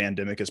because the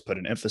pandemic has put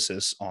an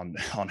emphasis on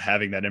on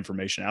having that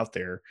information out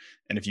there.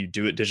 And if you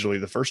do it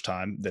digitally the first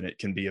time, then it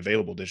can be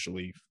available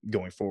digitally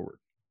going forward.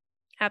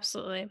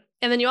 Absolutely.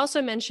 And then you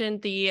also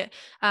mentioned the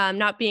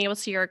not being able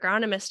to see your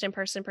agronomist in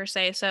person per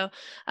se. So,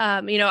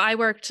 I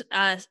worked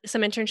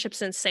some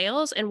internships in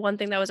sales, and one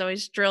thing that was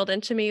always drilled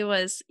into me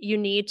was you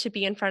need to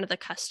be in front of the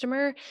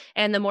customer.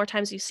 And the more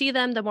times you see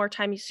them, the more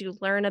times you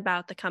learn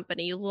about the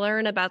company, you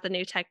learn about the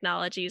new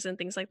technologies and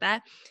things like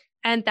that.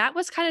 And that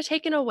was kind of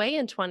taken away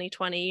in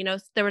 2020.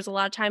 There was a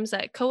lot of times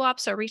that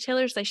co-ops or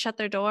retailers, they shut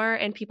their door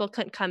and people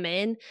couldn't come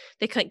in.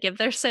 They couldn't give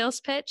their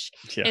sales pitch.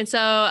 Yeah. And so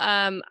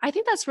I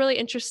think that's really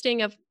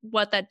interesting of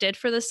what that did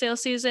for the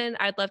sales season.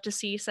 I'd love to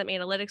see some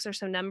analytics or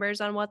some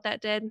numbers on what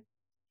that did.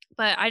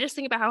 But I just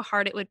think about how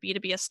hard it would be to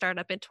be a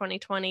startup in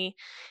 2020.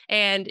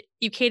 And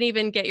you can't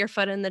even get your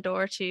foot in the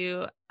door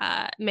to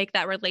make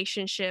that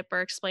relationship or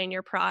explain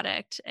your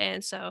product.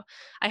 And so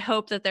I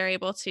hope that they're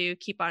able to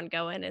keep on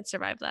going and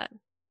survive that.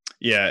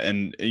 Yeah,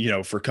 and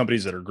for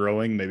companies that are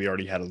growing, maybe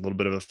already had a little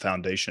bit of a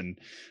foundation.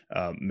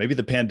 Maybe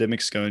the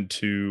pandemic's going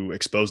to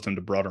expose them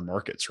to broader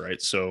markets,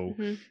 right? So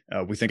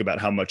Mhm. we think about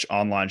how much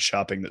online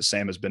shopping that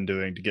Sam has been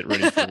doing to get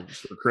ready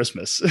for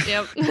Christmas.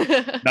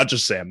 Yep. Not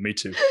just Sam, me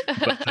too.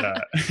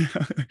 But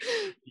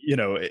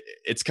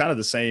it's kind of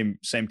the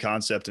same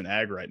concept in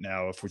ag right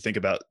now. If we think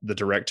about the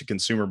direct to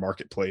consumer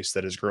marketplace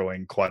that is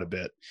growing quite a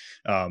bit,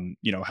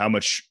 how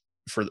much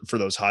for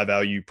those high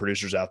value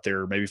producers out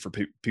there, maybe for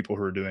people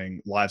who are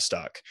doing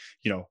livestock,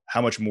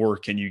 how much more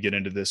can you get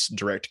into this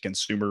direct to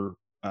consumer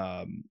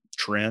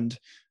trend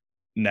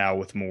now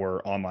with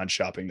more online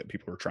shopping that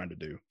people are trying to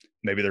do?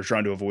 Maybe they're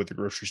trying to avoid the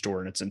grocery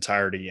store in its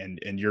entirety, and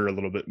you're a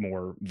little bit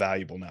more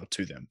valuable now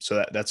to them.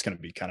 So that's going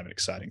to be kind of an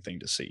exciting thing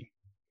to see.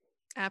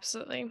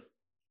 Absolutely.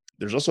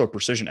 There's also a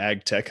precision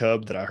ag tech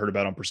hub that I heard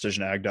about on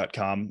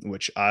precisionag.com,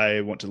 which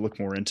I want to look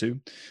more into.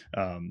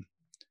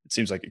 It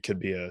seems like it could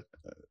be a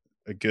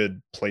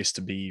good place to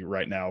be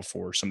right now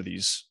for some of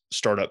these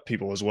startup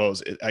people, as well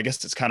as I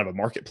guess it's kind of a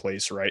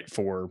marketplace, right,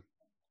 for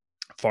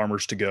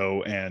farmers to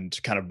go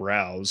and kind of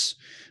browse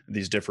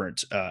these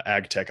different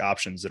ag tech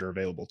options that are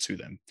available to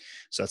them.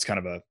 So that's kind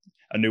of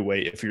a new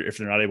way if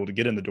they're not able to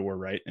get in the door,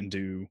 right, and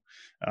do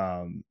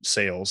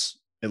sales.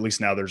 At least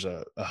now there's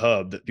a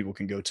hub that people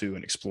can go to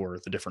and explore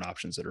the different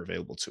options that are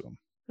available to them.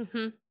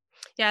 Hmm.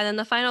 Yeah, and then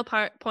the final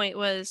point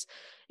was,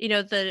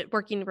 the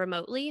working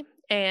remotely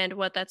and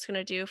what that's going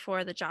to do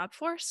for the job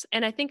force.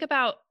 And I think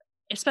about,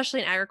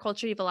 especially in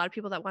agriculture, you have a lot of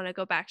people that want to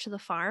go back to the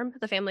farm,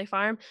 the family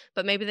farm,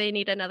 but maybe they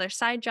need another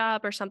side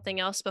job or something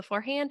else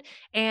beforehand.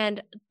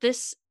 And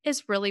this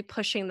is really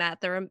pushing that.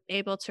 They're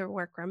able to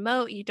work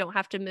remote. You don't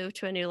have to move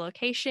to a new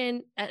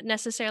location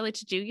necessarily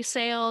to do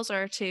sales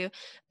or to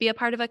be a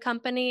part of a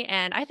company.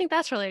 And I think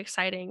that's really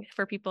exciting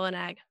for people in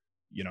ag.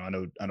 I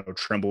know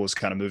Trimble is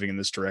kind of moving in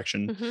this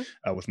direction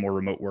Hmm. with more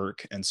remote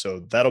work, and so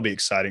that'll be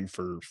exciting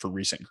for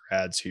recent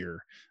grads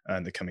here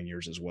in the coming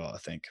years as well, I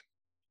think.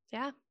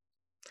 Yeah.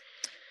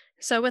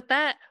 So with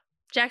that,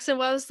 Jackson,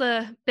 what was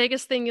the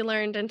biggest thing you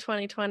learned in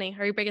 2020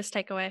 or your biggest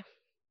takeaway?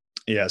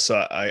 Yeah,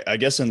 so I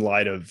guess in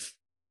light of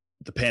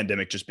the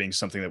pandemic just being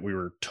something that we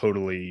were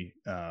totally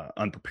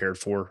unprepared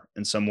for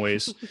in some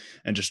ways,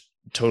 and just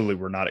totally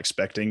were not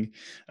expecting.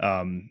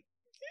 Um,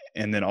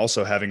 and then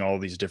also having all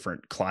these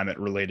different climate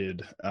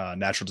related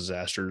natural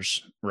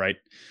disasters, right?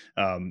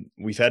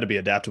 We've had to be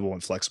adaptable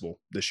and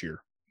flexible this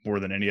year more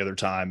than any other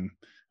time,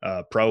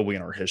 probably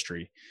in our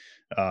history.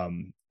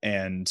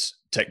 And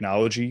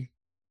technology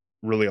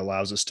really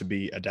allows us to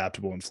be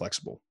adaptable and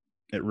flexible.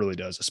 It really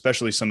does,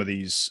 especially some of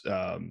these,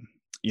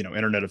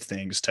 Internet of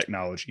Things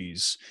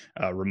technologies,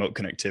 remote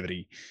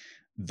connectivity.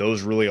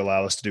 Those really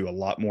allow us to do a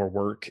lot more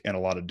work in a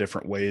lot of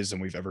different ways than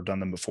we've ever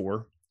done them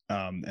before.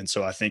 And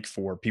so I think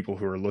for people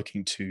who are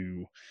looking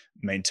to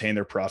maintain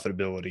their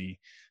profitability,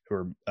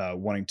 who are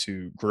wanting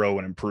to grow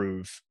and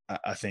improve,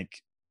 I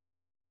think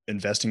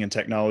investing in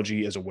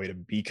technology as a way to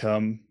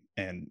become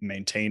and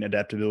maintain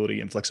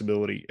adaptability and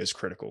flexibility is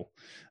critical,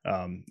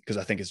 because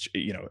I think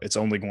it's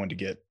only going to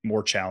get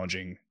more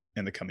challenging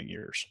in the coming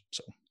years.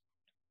 So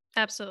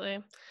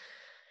Absolutely.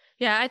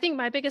 Yeah, I think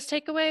my biggest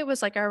takeaway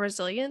was like our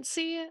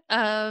resiliency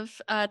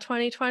of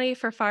 2020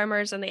 for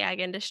farmers and the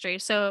ag industry.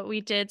 So we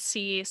did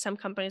see some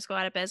companies go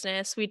out of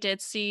business. We did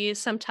see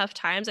some tough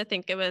times. I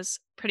think it was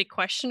pretty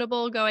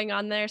questionable going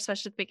on there,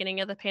 especially at the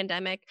beginning of the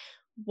pandemic.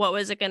 what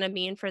was it going to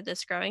mean for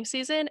this growing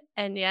season?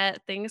 And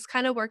yet things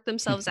kind of worked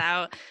themselves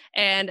out.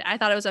 And I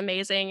thought it was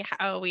amazing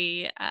how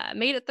we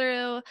made it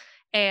through,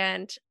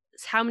 and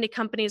how many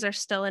companies are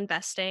still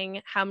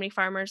investing, how many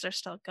farmers are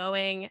still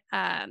going.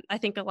 I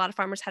think a lot of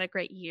farmers had a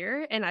great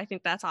year, and I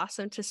think that's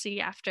awesome to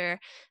see after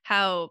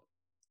how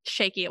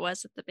shaky it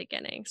was at the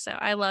beginning. So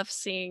I love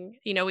seeing,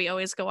 we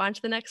always go on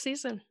to the next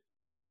season.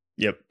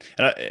 Yep.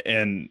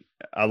 And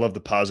I love the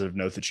positive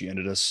note that you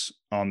ended us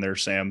on there,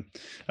 Sam,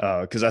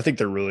 because I think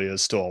there really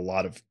is still a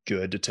lot of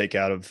good to take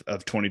out of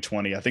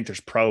 2020. I think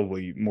there's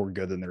probably more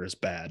good than there is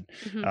bad.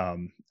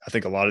 Mm-hmm. I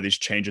think a lot of these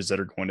changes that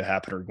are going to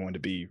happen are going to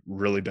be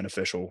really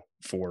beneficial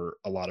for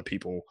a lot of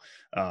people,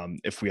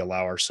 if we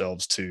allow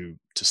ourselves to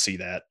see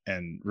that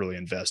and really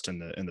invest in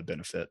the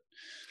benefit.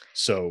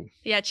 So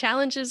yeah,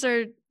 challenges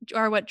are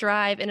what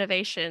drive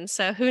innovation.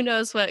 So who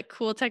knows what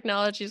cool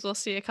technologies we'll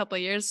see a couple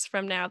of years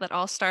from now that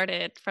all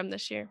started from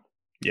this year.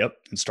 Yep.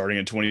 And starting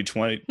in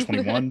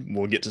 2021,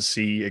 we'll get to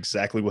see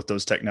exactly what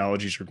those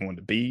technologies are going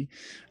to be.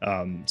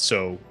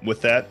 So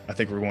with that, I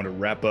think we're going to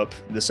wrap up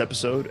this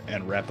episode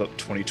and wrap up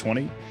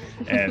 2020.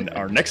 And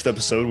our next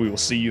episode, we will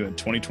see you in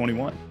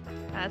 2021.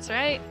 That's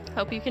right.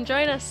 Hope you can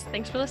join us.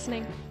 Thanks for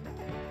listening.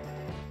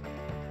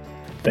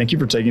 Thank you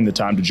for taking the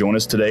time to join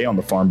us today on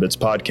the Farm Bits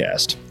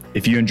podcast.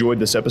 If you enjoyed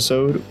this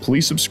episode,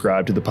 please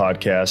subscribe to the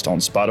podcast on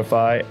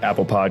Spotify,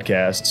 Apple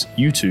Podcasts,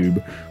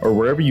 YouTube, or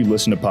wherever you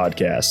listen to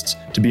podcasts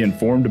to be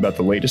informed about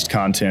the latest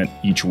content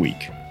each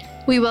week.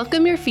 We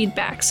welcome your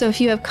feedback, so if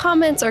you have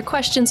comments or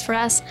questions for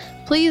us,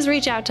 please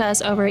reach out to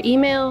us over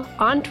email,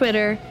 on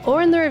Twitter,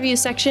 or in the review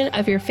section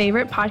of your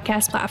favorite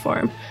podcast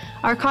platform.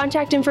 Our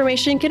contact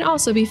information can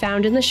also be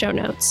found in the show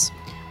notes.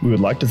 We would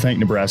like to thank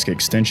Nebraska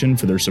Extension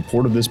for their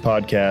support of this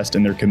podcast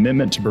and their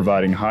commitment to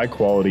providing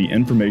high-quality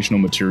informational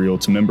material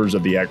to members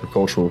of the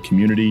agricultural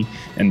community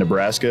in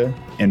Nebraska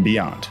and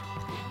beyond.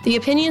 The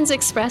opinions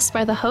expressed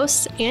by the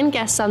hosts and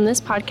guests on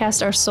this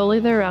podcast are solely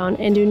their own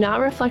and do not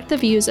reflect the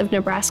views of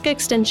Nebraska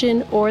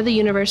Extension or the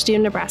University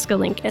of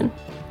Nebraska-Lincoln.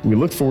 We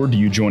look forward to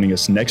you joining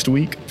us next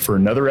week for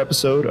another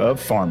episode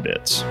of Farm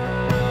Bits.